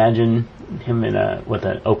 Can you imagine him with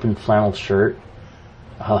an open flannel shirt?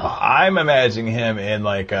 I'm imagining him in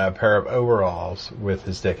like a pair of overalls with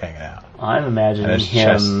his dick hanging out. I'm imagining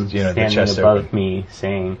him standing above me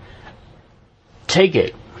saying, "Take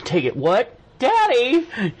it, what, Daddy?"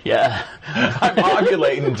 Yeah, I'm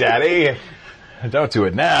ovulating, Daddy. Don't do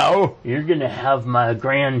it now. You're gonna have my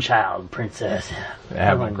grandchild, princess.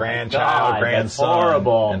 Have my grandchild, grandson,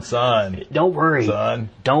 horrible. And son. Don't worry, son.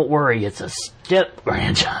 Don't worry. It's a step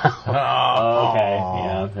grandchild. Oh. Okay,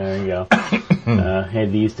 yeah, there you go. Hey,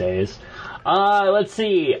 these days. Let's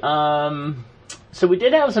see. So we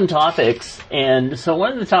did have some topics, and so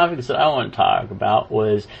one of the topics that I want to talk about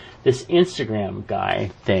was this Instagram guy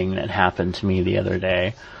thing that happened to me the other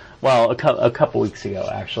day. Well, a couple weeks ago,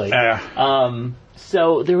 actually.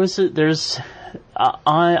 So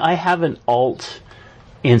I have an alt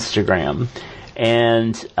Instagram,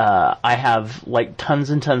 and I have like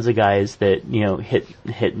tons and tons of guys that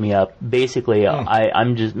hit me up. Basically,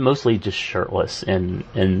 I'm just mostly just shirtless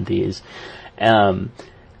in these, and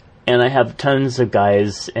I have tons of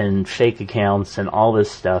guys and fake accounts and all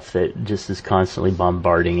this stuff that just is constantly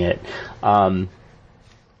bombarding it.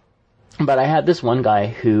 But I had this one guy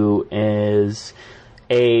who is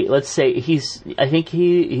let's say he's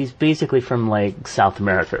basically from like South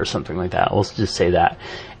America or something like that. We'll just say that.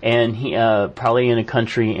 And he, probably in a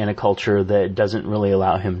country and a culture that doesn't really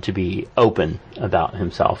allow him to be open about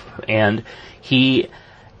himself. And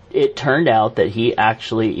it turned out that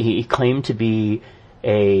he claimed to be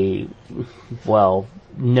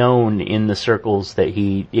known in the circles that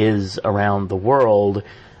he is around the world,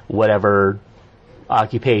 whatever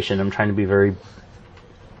occupation. I'm trying to be very,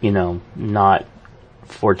 not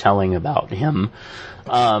foretelling about him.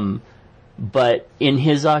 But in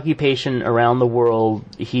his occupation around the world,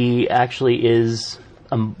 he actually is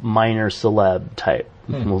a minor celeb type.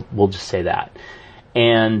 We'll just say that.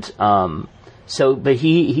 And, but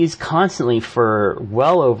he's constantly for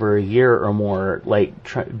well over a year or more,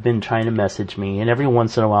 been trying to message me, and every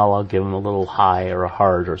once in a while I'll give him a little hi or a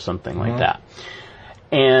heart or something like that.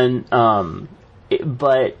 And,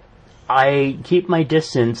 but I keep my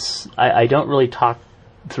distance. I don't really talk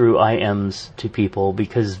through IMs to people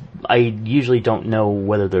because I usually don't know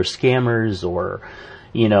whether they're scammers or,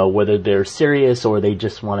 whether they're serious or they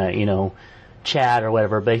just want to, chat or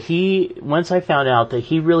whatever. But once I found out that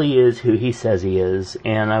he really is who he says he is,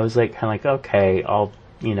 and I was okay, I'll,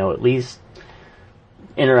 at least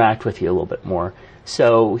interact with you a little bit more.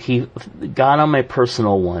 So he got on my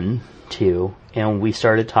personal one too, and we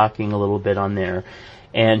started talking a little bit on there,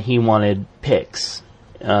 and he wanted pics.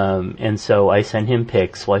 And so I sent him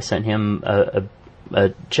pics. Well, I sent him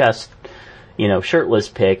a chest, shirtless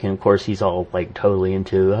pic, and of course he's all totally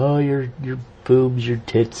into, your boobs, your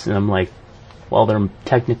tits, and I'm like, well, they're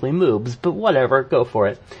technically moobs, but whatever, go for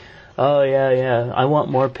it. Oh yeah, I want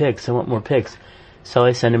more pics. So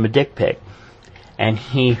I sent him a dick pic, and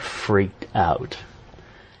he freaked out,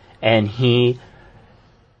 and he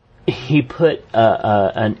put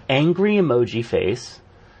an angry emoji face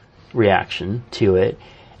reaction to it,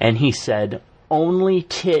 and he said, "Only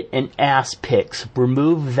tit and ass pics.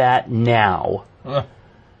 Remove that now."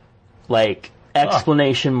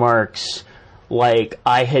 Exclamation marks, like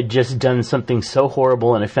I had just done something so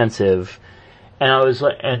horrible and offensive. And I was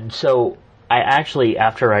like, and so I actually,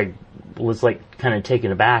 after I was kind of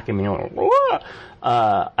taken aback and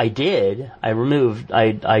I deleted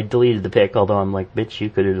the pic, although I'm like, bitch, you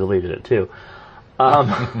could have deleted it too.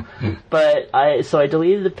 But I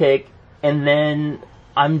deleted the pic, and then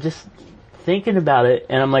I'm just thinking about it,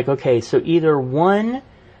 and I'm like, okay, so either one,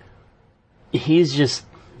 he's just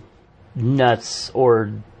nuts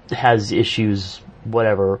or has issues,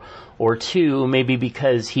 whatever, or two, maybe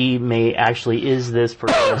because he may actually is this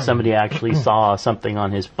person, or somebody actually saw something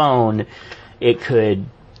on his phone, it could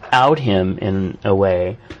out him in a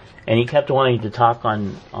way. And he kept wanting to talk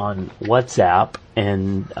on WhatsApp,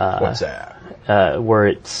 and WhatsApp, where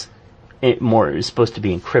it's it's supposed to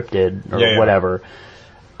be encrypted or Yeah. whatever.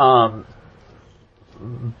 But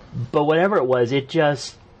whatever it was, it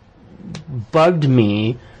just bugged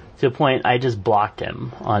me to the point I just blocked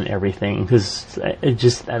him on everything because I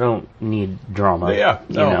don't need drama. Yeah,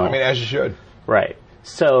 no, you know? I mean, as you should. Right.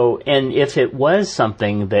 So, and if it was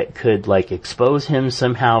something that could, like, expose him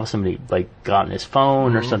somehow, somebody, like, got on his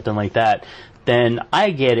phone or something like that, then I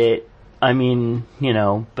get it. I mean, you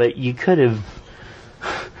know, but you could have,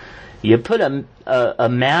 you put a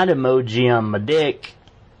mad emoji on my dick.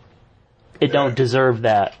 It don't deserve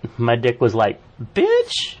that. My dick was like,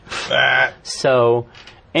 bitch. So,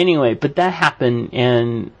 anyway, but that happened,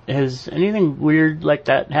 and has anything weird like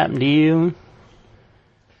that happened to you?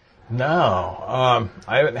 No,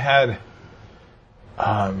 I haven't had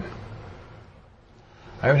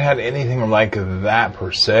anything like that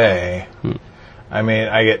per se. I mean,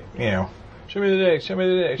 I get, you know, show me the dick, show me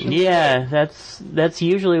the dick. Show me the Yeah, dick. that's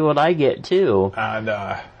usually what I get too. And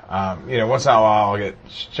you know, once in a while I'll get,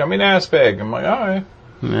 show me an ass pic. I'm like, all right.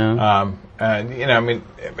 Yeah. And you know, I mean,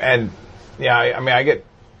 and yeah, I mean, I get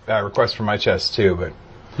requests for my chest too, but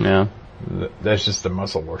Yeah. that's just the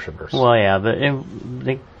muscle worshippers. Well, yeah, but $1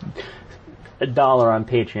 on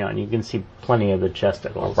Patreon, you can see plenty of the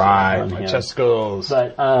chesticles. Right, on my him. chesticles.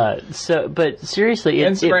 But seriously,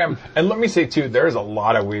 Instagram, and let me say too, there's a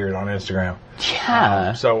lot of weird on Instagram.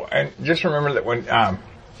 Yeah. So, and just remember that when,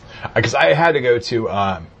 because I had to go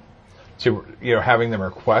to you know, having them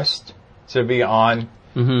request to be on,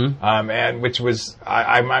 and which was,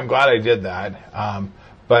 I'm glad I did that.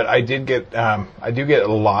 But I do get a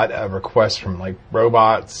lot of requests from like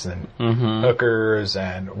robots and hookers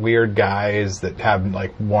and weird guys that have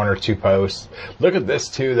like 1 or 2 posts. Look at this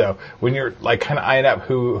too, though. When you're like kind of eyeing up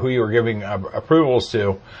who you were giving approvals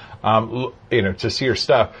to, you know, to see your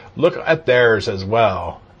stuff, look at theirs as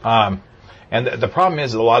well. And the problem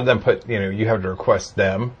is a lot of them put, you know, you have to request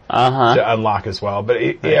them to unlock as well. But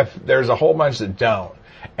if there's a whole bunch that don't,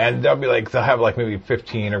 and they'll have like maybe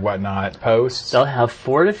 15 or whatnot posts. They'll have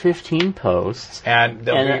 4 to 15 posts. And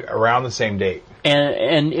they'll be around the same date.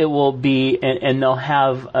 And it will be, and they'll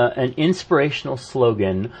have an inspirational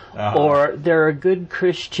slogan, or they're a good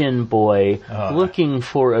Christian boy looking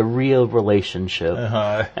for a real relationship.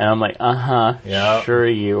 And I'm like, Yep. sure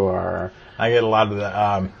you are. I get a lot of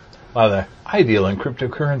the ideal in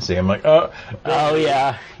cryptocurrency. I'm like, oh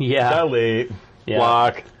yeah. delete, Yeah.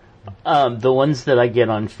 block. The ones that I get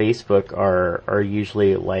on Facebook are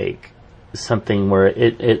usually like something where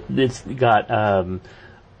it's got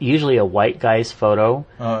usually a white guy's photo,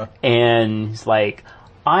 and he's like,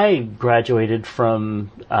 I graduated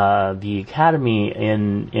from the academy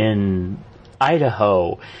in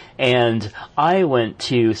Idaho, and I went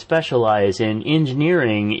to specialize in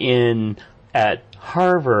engineering at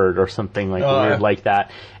Harvard or something like weird like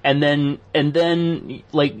that, and then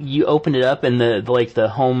like you open it up and the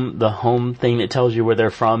home thing that tells you where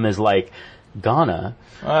they're from is like Ghana,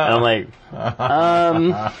 and I'm like,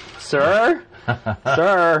 sir.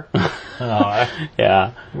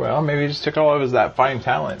 Yeah. Well, maybe he just took all of that fine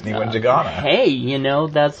talent and he went to Ghana. Hey, you know,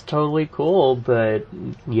 that's totally cool, but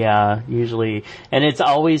yeah, usually, and it's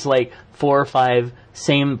always like 4 or 5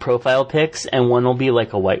 same profile pics, and one will be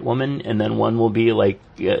like a white woman, and then one will be like,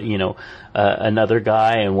 you know, another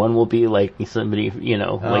guy, and one will be like somebody, you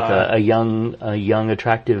know, like a young,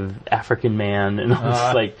 attractive African man, and I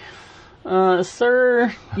was like,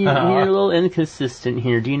 sir, you're a little inconsistent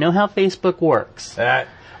here. Do you know how Facebook works?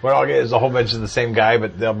 What I'll get is a whole bunch of the same guy,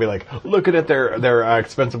 but they'll be like, looking at their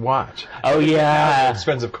expensive watch. Oh yeah, their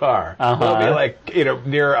expensive car. They'll be like, you know,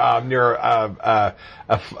 near a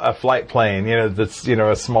flight plane. You know, that's, you know,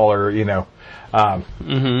 a smaller, you know,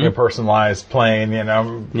 personalized plane. You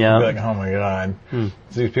know, yeah. Be like, oh my god,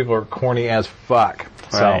 these people are corny as fuck.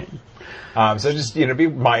 Right. So just, you know, be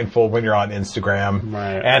mindful when you're on Instagram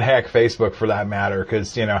and heck, Facebook for that matter,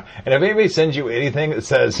 because, you know, and if anybody sends you anything that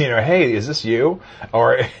says, you know, hey, is this you?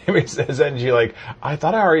 Or if anybody sends you like, I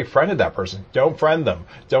thought I already friended that person. Don't friend them.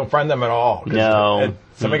 Don't friend them at all. No.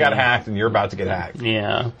 Somebody got hacked and you're about to get hacked.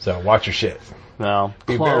 Yeah. So watch your shit. Well,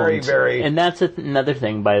 be cloned. very, very. And that's another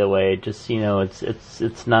thing, by the way. Just, you know,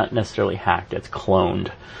 it's not necessarily hacked. It's cloned.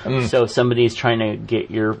 So if somebody's trying to get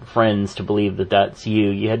your friends to believe that that's you,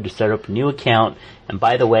 you had to start up a new account. And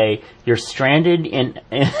by the way, you're stranded in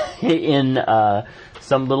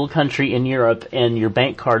some little country in Europe, and your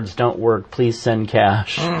bank cards don't work. Please send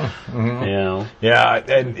cash. You know. Yeah,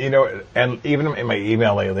 and you know, and even in my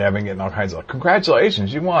email lately, I've been getting all kinds of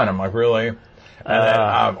congratulations, you won. I'm like, really? And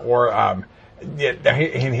then, yeah,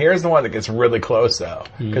 and here's the one that gets really close though,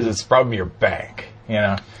 because it's from your bank. you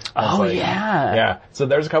know. It's Oh, yeah. Yeah. So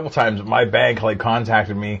there's a couple times my bank like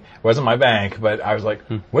contacted me. It wasn't my bank, but I was like,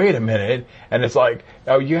 wait a minute. And it's like,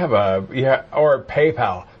 oh, or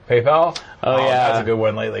PayPal. PayPal? Oh, yeah. That's a good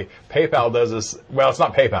one lately. PayPal does this. Well, it's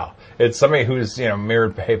not PayPal. It's somebody who's,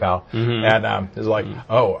 mirrored PayPal. And, is like,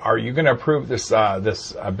 oh, are you going to approve this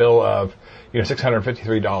bill of,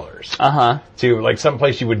 $653? To like some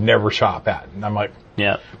place you would never shop at. And I'm like,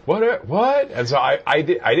 Yeah. What? And so I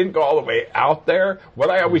didn't go all the way out there. What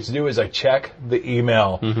I always do is I check the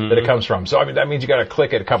email that it comes from. So I mean that means you got to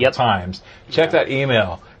click it a couple times. Check that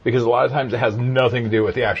email because a lot of times it has nothing to do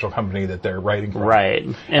with the actual company that they're writing from. Right.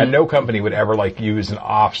 And no company would ever like use an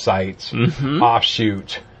offsite,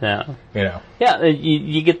 offshoot. Yeah. Yeah,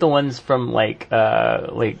 you get the ones from one's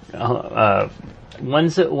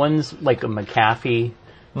like a McAfee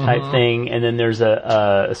type thing, and then there's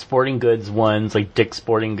a sporting goods ones like Dick's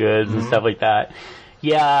Sporting Goods and stuff like that.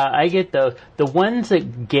 Yeah, I get those. The ones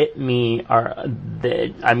that get me not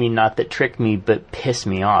that trick me, but piss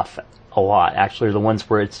me off a lot, actually, are the ones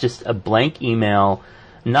where it's just a blank email,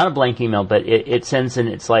 not a blank email, but it sends in,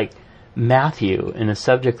 it's like Matthew in a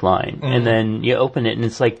subject line, and then you open it and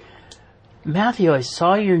it's like, Matthew, I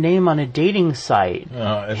saw your name on a dating site.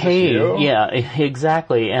 Hey, yeah,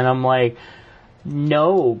 exactly. And I'm like,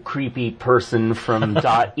 no, creepy person from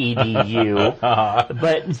 .edu.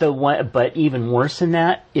 But even worse than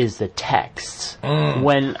that is the texts.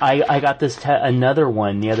 When I got this another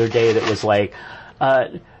one the other day that was like,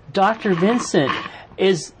 Dr. Vincent,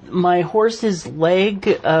 is my horse's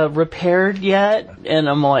leg repaired yet? And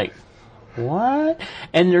I'm like, what?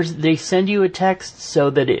 And they send you a text so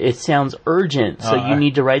that it sounds urgent. So you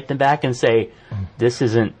need to write them back and say, this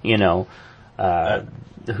isn't,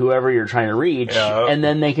 whoever you're trying to reach. Yeah. And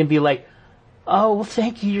then they can be like, oh, well,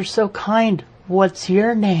 thank you. You're so kind. What's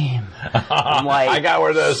your name? I'm like, I got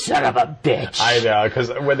one of those. Son of a bitch. I know, because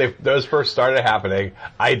when those first started happening,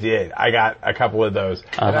 I got a couple of those.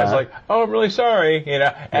 And I was like, oh, I'm really sorry,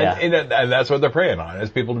 and that's what they're preying on,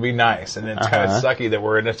 is people to be nice. And it's kind of sucky that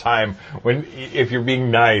we're in a time when if you're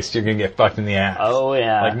being nice, you're going to get fucked in the ass. Oh,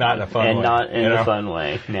 yeah. Like, not in a fun way. And not in a fun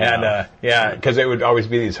way. No. And, because it would always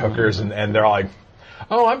be these hookers, and they're all like,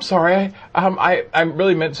 oh, I'm sorry. I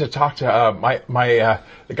really meant to talk to the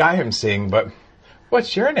guy I'm seeing, but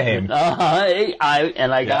what's your name?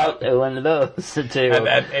 I got one of those too.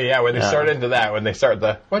 And when they start into that, when they start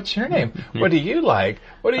what's your name? What do you like?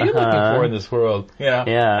 What are you looking for in this world? Yeah.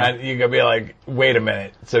 And you gotta be like, wait a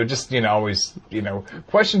minute. So just, always,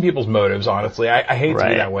 question people's motives, honestly. I hate to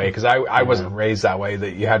be that way, because I wasn't raised that way,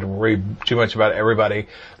 that you had to worry too much about everybody.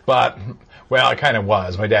 But, well, I kind of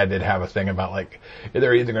was. My dad did have a thing about, like,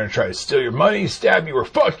 they're either going to try to steal your money, stab you, or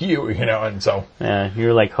fuck you, and so. Yeah,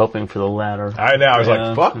 you're, like, hoping for the latter. I know. I was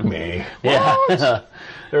like, fuck me. Yeah. What?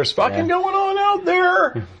 There's fucking going on out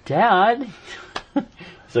there. Dad.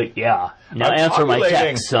 It's like, yeah. Now I'm answer my ovulating.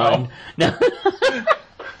 text, son. No.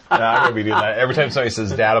 I'm going to be doing that. Every time somebody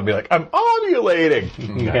says dad, I'll be like, I'm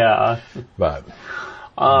ovulating. Yeah. But,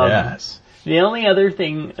 yes. The only other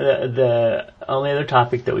thing, the only other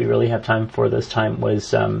topic that we really have time for this time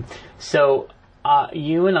was,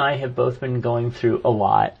 you and I have both been going through a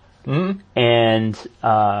lot, and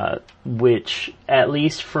which, at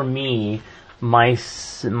least for me, my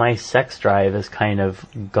sex drive has kind of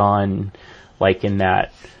gone, like, in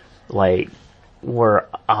that, like, where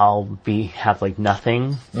I'll have like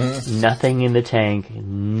nothing in the tank,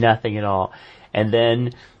 nothing at all, and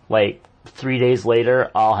then like 3 days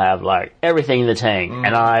later, I'll have like everything in the tank,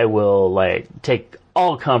 and I will like take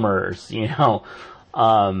all comers,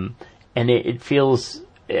 and it feels.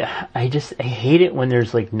 I hate it when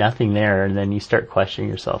there's like nothing there, and then you start questioning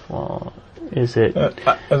yourself. Well, is there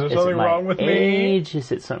something wrong with age? me?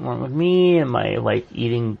 Is it something wrong with me? Am I like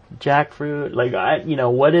eating jackfruit? Like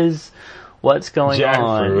what's going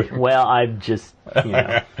on? Well, I'm just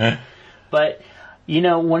but.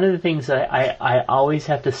 One of the things that I always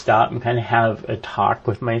have to stop and kind of have a talk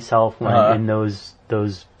with myself when I'm in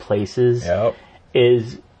those places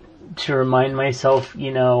is to remind myself,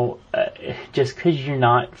 just because you're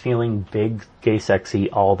not feeling big, gay, sexy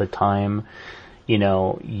all the time,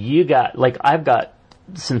 I've got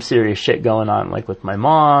some serious shit going on, like with my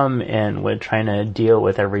mom and with trying to deal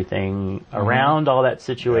with everything around all that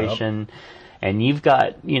situation. And you've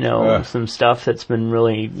got, some stuff that's been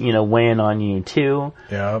really, weighing on you too.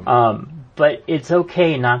 Yeah. But it's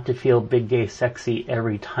okay not to feel big, gay, sexy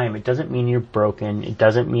every time. It doesn't mean you're broken. It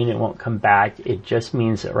doesn't mean it won't come back. It just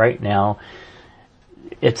means that right now,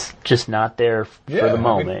 it's just not there for the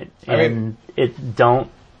moment.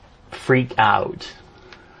 Don't freak out.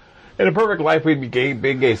 In a perfect life, we'd be gay,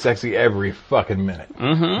 big, gay, sexy every fucking minute.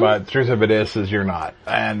 Mm-hmm. But the truth of it is you're not,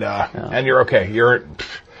 and you're okay. You're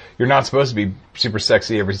not supposed to be super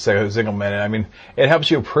sexy every single minute. I mean, it helps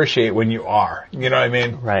you appreciate when you are. You know what I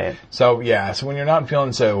mean? Right. So yeah. So when you're not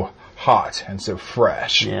feeling so hot and so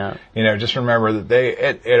fresh, just remember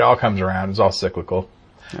that it all comes around. It's all cyclical.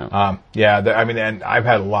 Yeah. I mean, and I've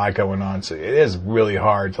had a lot going on, so it is really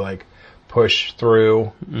hard to like push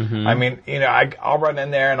through. Mm-hmm. I mean, I'll run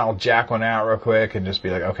in there and I'll jack one out real quick and just be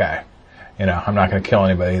like, okay, I'm not going to kill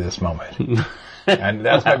anybody this moment. And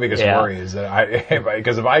that's my biggest worry is that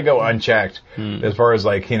because if I go unchecked, as far as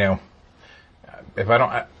like, if I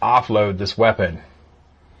don't offload this weapon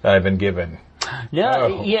that I've been given. Yeah,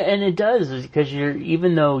 and it does, because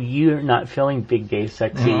even though you're not feeling big, gay,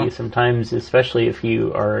 sexy, sometimes, especially if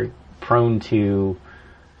you are prone to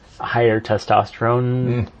higher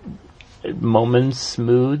testosterone moments,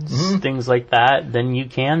 moods, things like that, then you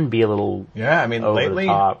can be a little over the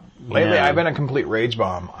top. Lately I've been a complete rage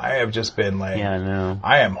bomb. I have just been like,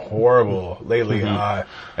 I am horrible lately,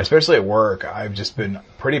 especially at work. I've just been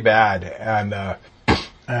pretty bad, and I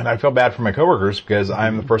feel bad for my coworkers because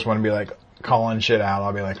I'm the first one to be like calling shit out.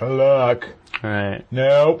 I'll be like, look, right,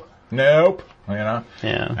 nope, Yeah.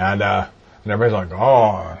 And everybody's like,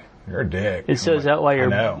 oh, you're a dick. And so is that why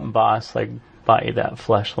your boss like bought you that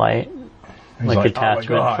fleshlight? Like attachment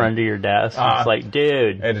for under your desk. It's like,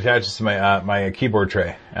 dude. It attaches to my keyboard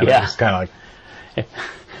tray. And it's just kind of like...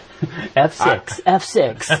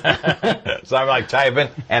 F6. So I'm like typing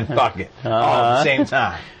and fucking all at the same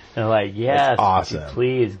time. They're like, yes, awesome.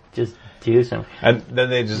 Please, just do something. And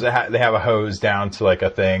then they just they have a hose down to like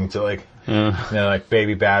a thing to like, like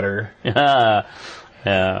baby batter. Yeah.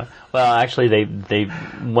 Well, actually, they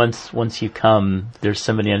once you come, there's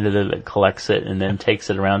somebody under there that collects it and then takes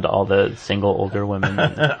it around to all the single older women.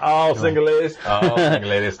 All single ladies.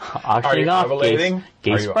 Auctioning off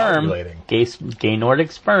gay sperm, gay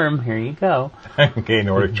Nordic sperm. Here you go. Gay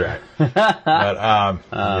Nordic track. But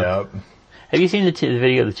yep. Have you seen the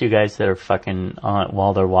video of the two guys that are fucking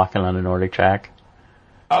while they're walking on a Nordic track?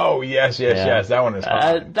 Oh yes. That one is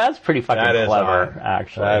fun. That's pretty fucking clever,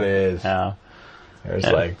 actually. That is. Yeah. There's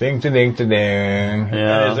like ding to ding to ding.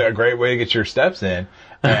 Yeah. It's a great way to get your steps in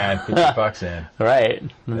and get your fucks in. Right.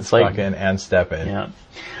 It's like fucking and stepping. Yeah.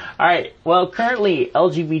 All right. Well, currently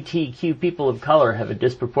LGBTQ people of color have a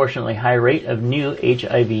disproportionately high rate of new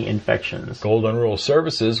HIV infections. Golden Rule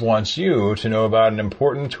Services wants you to know about an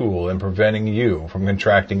important tool in preventing you from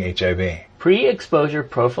contracting HIV. Pre-exposure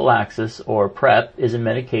prophylaxis, or PrEP, is a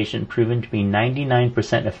medication proven to be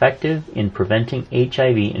 99% effective in preventing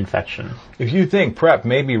HIV infection. If you think PrEP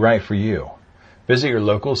may be right for you, visit your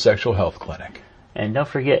local sexual health clinic. And don't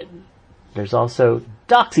forget, there's also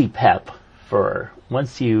DoxyPep for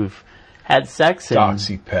once you've had sex and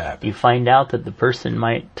DoxyPep. You find out that the person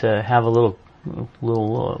might have a little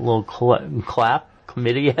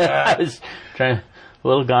chlamydia. I was trying a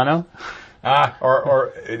little gono.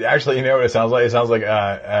 Or actually, you know what it sounds like? It sounds like,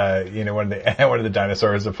 one of the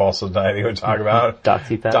dinosaurs that Fossil Society would talk about.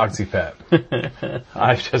 DoxyPep.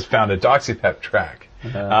 I've just found a DoxyPep track.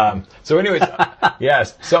 So anyways,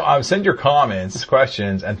 yes. So, send your comments,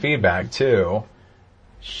 questions, and feedback to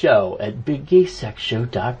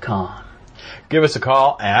show@biggaysexshow.com. Give us a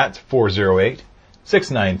call at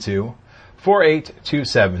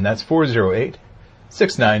 408-692-4827. That's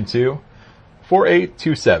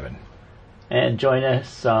 408-692-4827. And join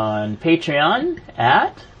us on Patreon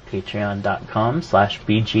at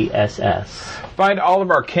patreon.com/BGSS. Find all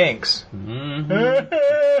of our kinks.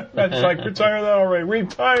 Mm-hmm. That's like, retire that already.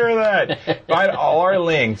 Retire that. Find all our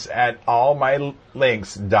links at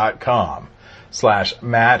allmylinks.com/MattWeegie.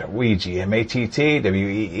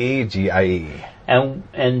 MattWeegie.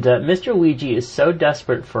 And Mr. Ouija is so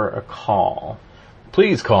desperate for a call.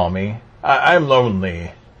 Please call me. I'm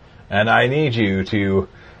lonely. And I need you to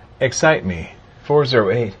excite me.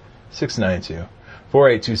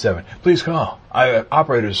 408-692-4827. Please call.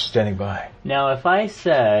 Operators standing by. Now, if I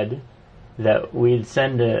said that we'd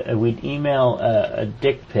email a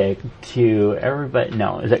dick pic to everybody,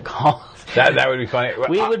 no, is it called? That would be funny.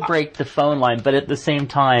 We would break the phone line, but at the same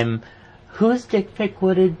time, whose dick pic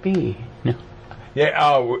would it be? No.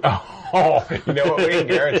 Yeah, you know what? We can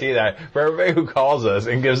guarantee that. For everybody who calls us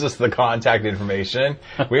and gives us the contact information,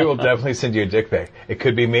 we will definitely send you a dick pic. It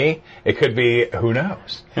could be me. It could be, who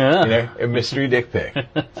knows? Yeah. A mystery dick pic.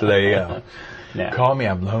 So there you go. No. Call me,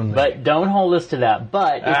 I'm lonely. But don't hold us to that.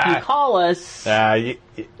 But if you call us, we'll you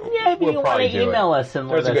want to email us and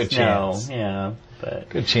let us know. Chance. Yeah. But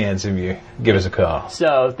Good chance of you. Give us a call.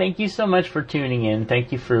 so thank you so much for tuning in.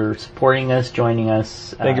 Thank you for supporting us, joining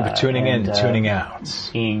us. Thank you for tuning in and, and tuning out.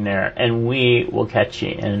 being there. And we will catch you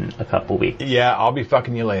in a couple weeks. Yeah, I'll be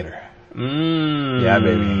fucking you later. Yeah,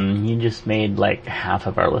 baby. You just made like half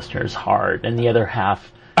of our listeners hard and the other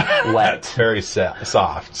half wet. Very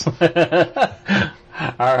soft.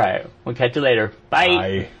 All right. We'll catch you later. Bye.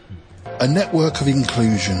 Bye. A network of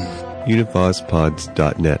inclusion.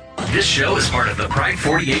 UnivazPods.net. This show is part of the Pride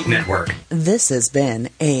 48 network. This has been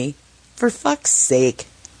a For Fuck's Sake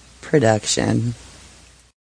production.